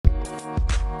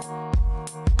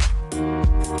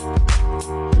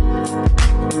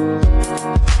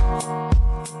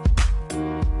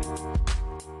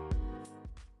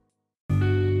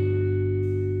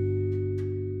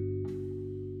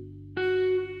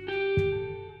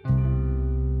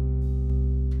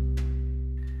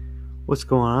What's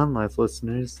going on, life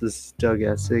listeners? This is Doug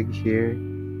Essig here,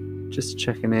 just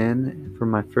checking in for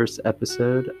my first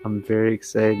episode. I'm very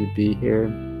excited to be here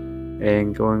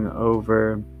and going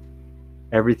over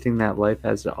everything that life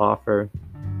has to offer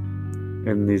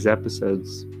in these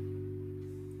episodes.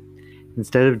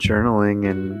 Instead of journaling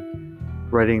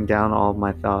and writing down all of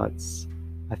my thoughts,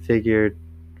 I figured,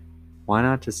 why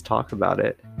not just talk about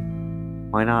it?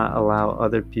 Why not allow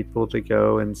other people to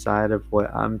go inside of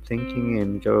what I'm thinking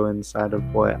and go inside of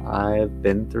what I've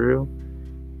been through?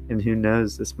 And who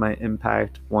knows, this might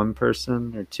impact one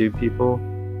person or two people.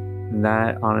 And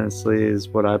that honestly is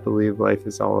what I believe life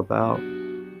is all about.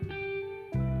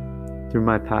 Through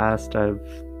my past, I've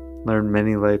learned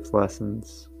many life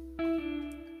lessons.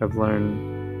 I've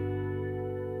learned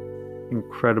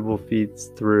incredible feats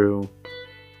through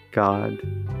God,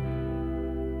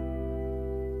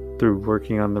 through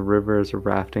working on the river as a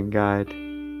rafting guide,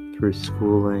 through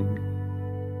schooling.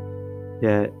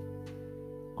 Yet,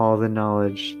 all the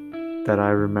knowledge that I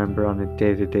remember on a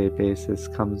day-to-day basis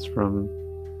comes from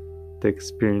the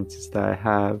experiences that I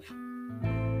have,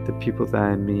 the people that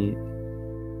I meet,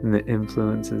 and the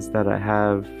influences that I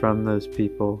have from those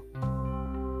people.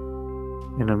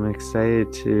 And I'm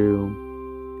excited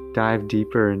to dive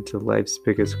deeper into life's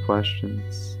biggest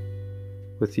questions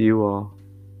with you all.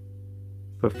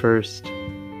 But first,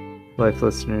 life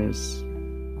listeners,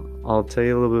 I'll tell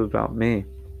you a little bit about me.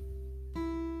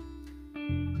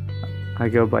 I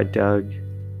go by Doug,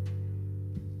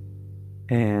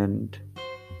 and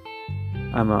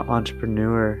I'm an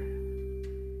entrepreneur,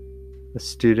 a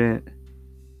student,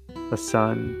 a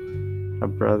son, a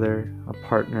brother, a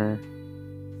partner,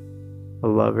 a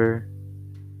lover,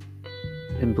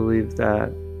 and believe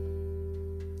that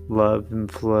love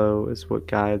and flow is what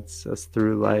guides us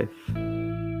through life.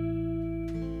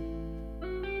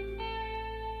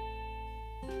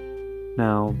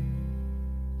 Now,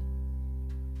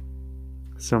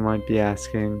 some might be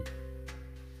asking,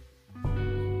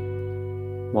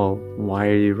 well, why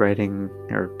are you writing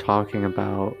or talking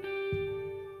about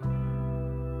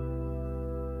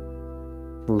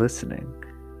listening?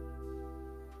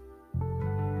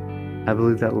 I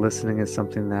believe that listening is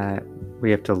something that we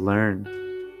have to learn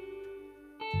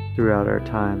throughout our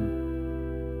time.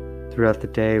 Throughout the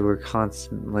day, we're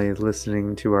constantly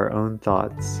listening to our own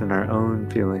thoughts and our own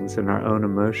feelings and our own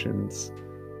emotions,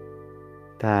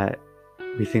 that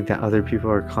we think that other people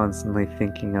are constantly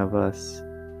thinking of us,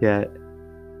 yet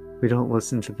we don't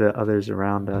listen to the others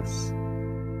around us.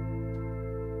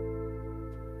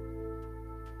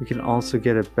 We can also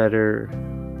get a better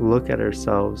look at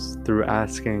ourselves through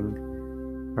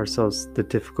asking ourselves the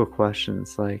difficult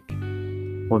questions like,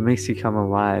 what makes you come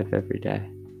alive every day?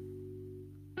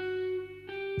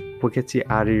 What gets you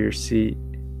out of your seat?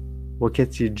 What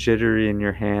gets you jittery in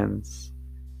your hands?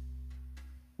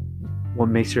 What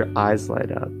makes your eyes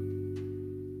light up?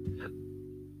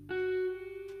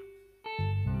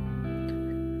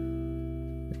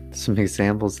 Some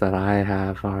examples that I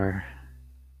have are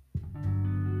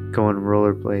going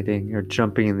rollerblading or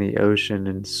jumping in the ocean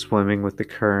and swimming with the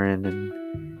current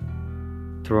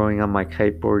and throwing on my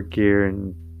kiteboard gear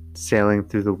and sailing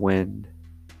through the wind,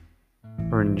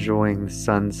 or enjoying the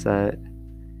sunset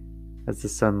as the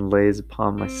sun lays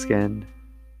upon my skin.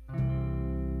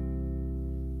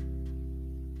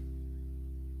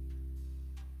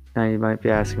 Now you might be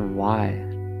asking, why?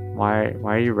 Why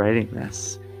are you writing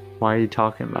this? Why are you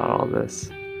talking about all this?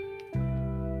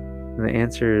 And the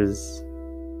answer is,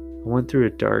 I went through a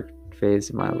dark phase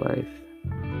in my life.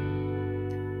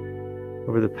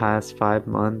 Over the past 5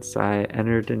 months, I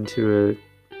entered into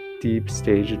a deep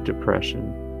stage of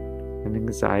depression and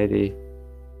anxiety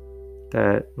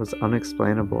that was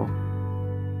unexplainable.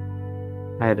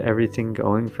 I had everything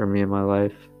going for me in my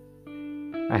life.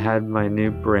 I had my new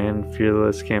brand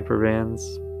Fearless camper vans.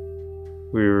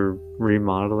 We were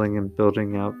remodeling and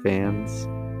building out vans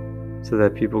so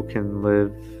that people can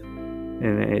live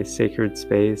in a sacred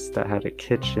space that had a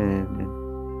kitchen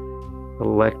and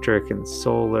electric and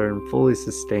solar and fully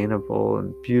sustainable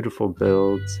and beautiful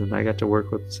builds. And I got to work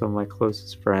with some of my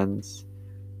closest friends.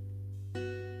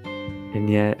 And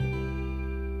yet,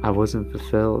 I wasn't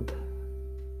fulfilled.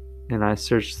 And I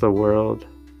searched the world.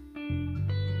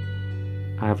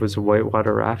 I was a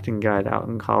whitewater rafting guide out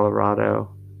in Colorado,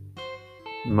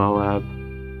 Moab,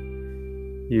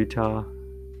 Utah,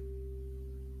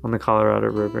 on the Colorado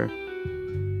River.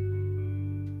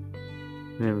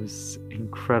 And it was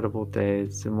incredible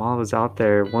days. And while I was out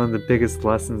there, one of the biggest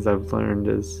lessons I've learned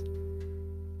is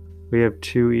we have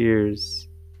 2 ears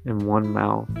and 1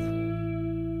 mouth.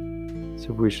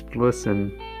 So we should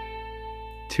listen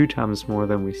 2 times more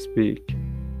than we speak.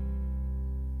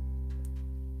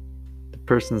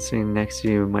 person sitting next to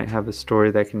you might have a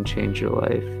story that can change your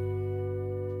life.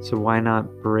 So why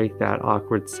not break that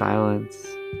awkward silence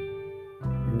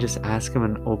and just ask them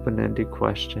an open-ended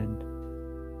question?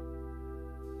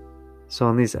 So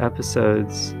on these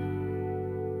episodes,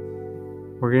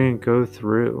 we're going to go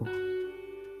through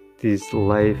these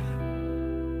life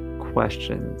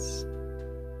questions.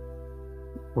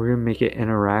 We're going to make it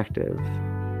interactive.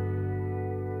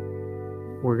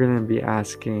 We're going to be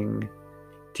asking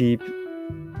deep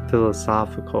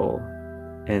philosophical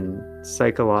and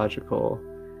psychological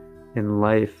and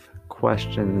life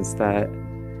questions that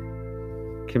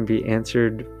can be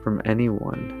answered from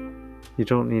anyone. You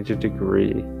don't need a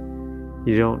degree.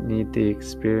 You don't need the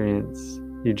experience.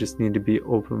 You just need to be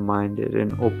open-minded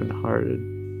and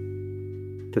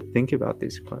open-hearted to think about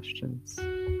these questions.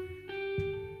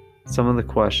 Some of the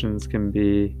questions can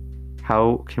be,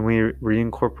 how can we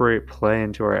reincorporate play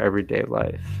into our everyday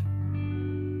life?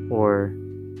 Or,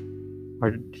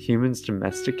 are humans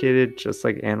domesticated just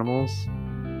like animals?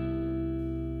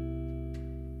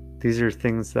 These are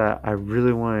things that I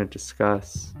really want to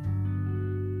discuss,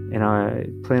 and I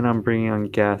plan on bringing on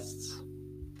guests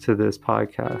to this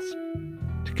podcast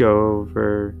to go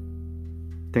over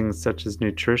things such as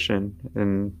nutrition.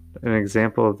 And an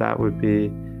example of that would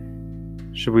be,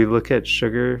 should we look at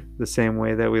sugar the same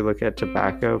way that we look at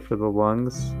tobacco for the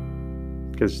lungs?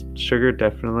 Because sugar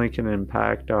definitely can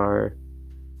impact our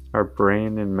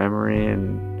brain and memory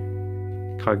and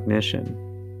cognition,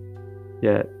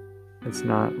 yet it's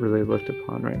not really looked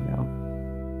upon right now.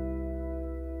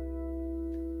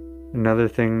 Another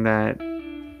thing that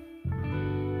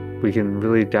we can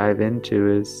really dive into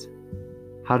is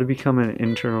how to become an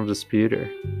internal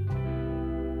disputer.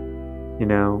 You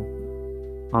know,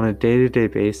 on a day-to-day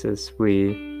basis,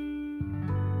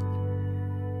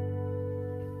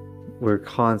 we're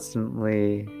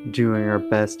constantly doing our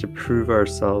best to prove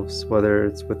ourselves, whether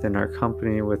it's within our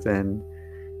company, within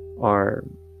our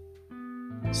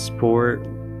sport,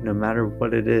 no matter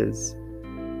what it is.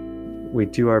 We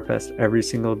do our best every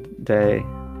single day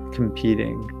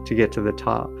competing to get to the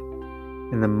top.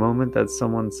 And the moment that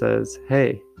someone says,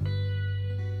 hey,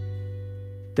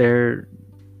 they're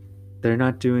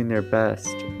not doing their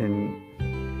best, and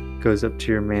goes up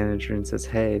to your manager and says,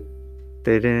 hey,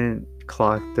 they didn't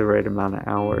clock the right amount of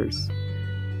hours,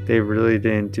 they really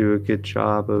didn't do a good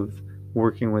job of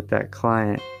working with that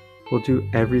client, we'll do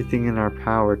everything in our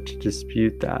power to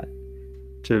dispute that,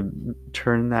 to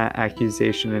turn that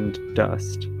accusation into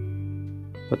dust.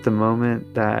 But the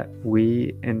moment that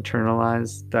we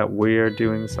internalize that we are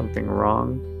doing something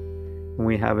wrong, and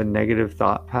we have a negative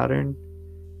thought pattern,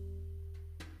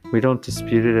 we don't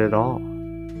dispute it at all.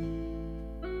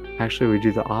 Actually, we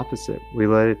do the opposite. We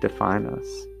let it define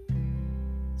us.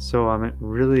 So I'm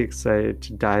really excited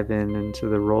to dive into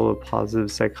the role of positive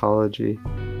psychology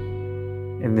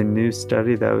in the new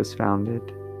study that was founded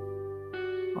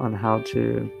on how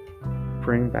to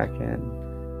bring back in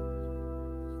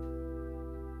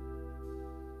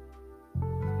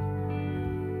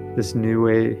this new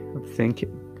way of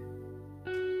thinking.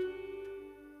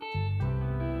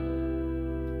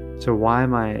 So why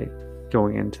am I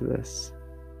going into this?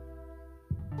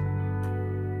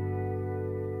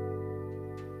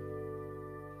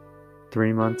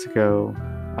 Three months ago,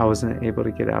 I wasn't able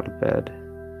to get out of bed.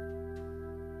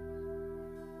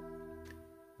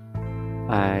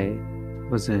 I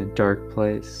was in a dark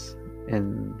place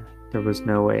and there was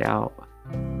no way out.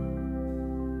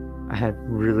 I had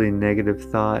really negative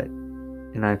thought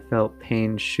and I felt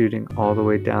pain shooting all the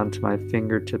way down to my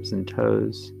fingertips and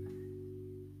toes.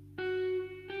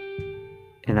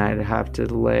 And I'd have to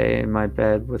lay in my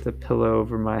bed with a pillow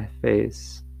over my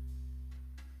face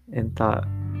and thought,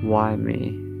 why me?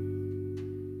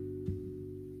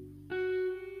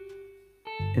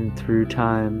 And through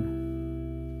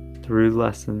time, through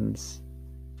lessons,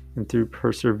 and through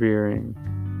persevering,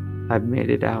 I've made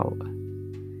it out.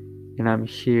 And I'm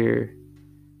here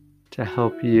to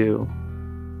help you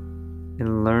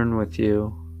and learn with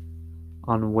you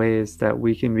on ways that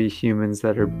we can be humans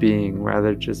that are being,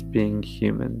 rather just being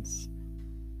humans.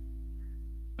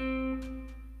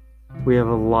 We have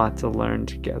a lot to learn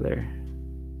together.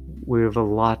 We have a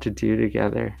lot to do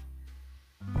together.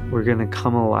 We're going to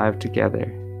come alive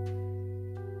together.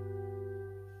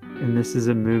 And this is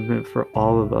a movement for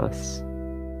all of us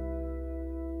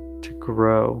to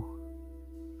grow,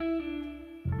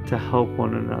 to help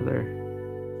one another,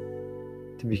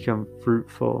 to become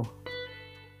fruitful,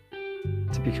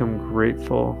 to become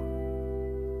grateful,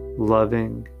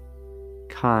 loving,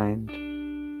 kind,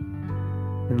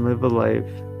 and live a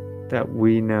life that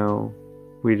we know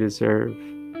we deserve.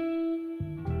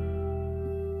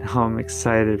 Now I'm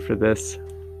excited for this.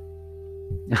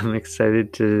 I'm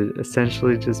excited to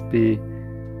essentially just be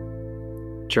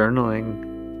journaling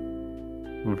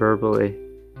verbally.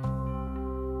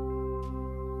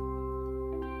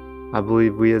 I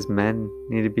believe we as men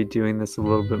need to be doing this a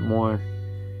little bit more.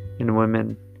 And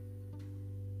women,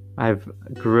 I've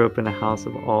grew up in a house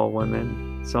of all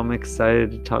women, so I'm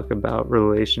excited to talk about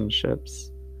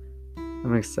relationships.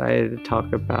 I'm excited to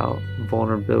talk about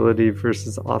vulnerability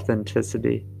versus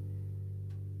authenticity.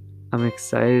 I'm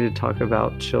excited to talk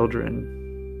about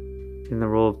children in the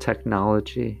role of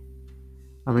technology.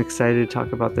 I'm excited to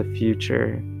talk about the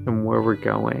future and where we're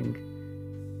going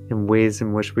and ways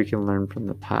in which we can learn from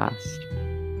the past.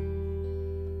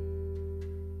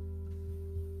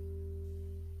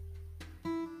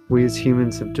 We as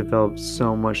humans have developed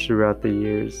so much throughout the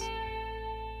years.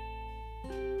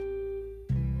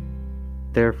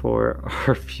 Therefore,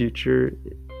 our future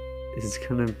is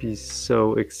going to be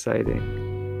so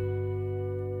exciting.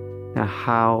 Now,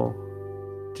 how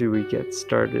do we get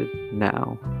started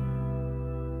now?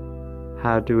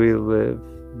 How do we live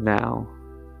now?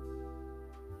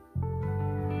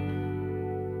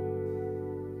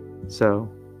 So,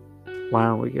 why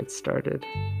don't we get started?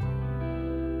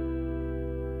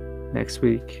 Next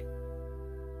week,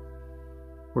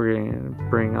 we're going to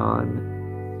bring on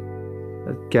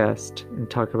a guest and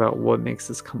talk about what makes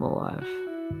us come alive.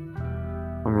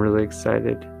 I'm really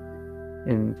excited.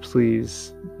 And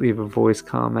please leave a voice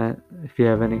comment if you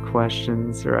have any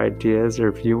questions or ideas, or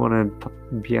if you want to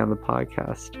be on the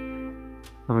podcast.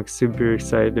 I'm super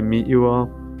excited to meet you all,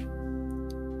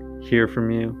 hear from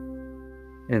you,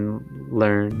 and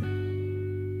learn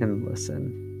and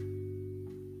listen.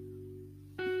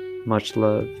 Much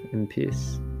love and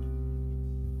peace.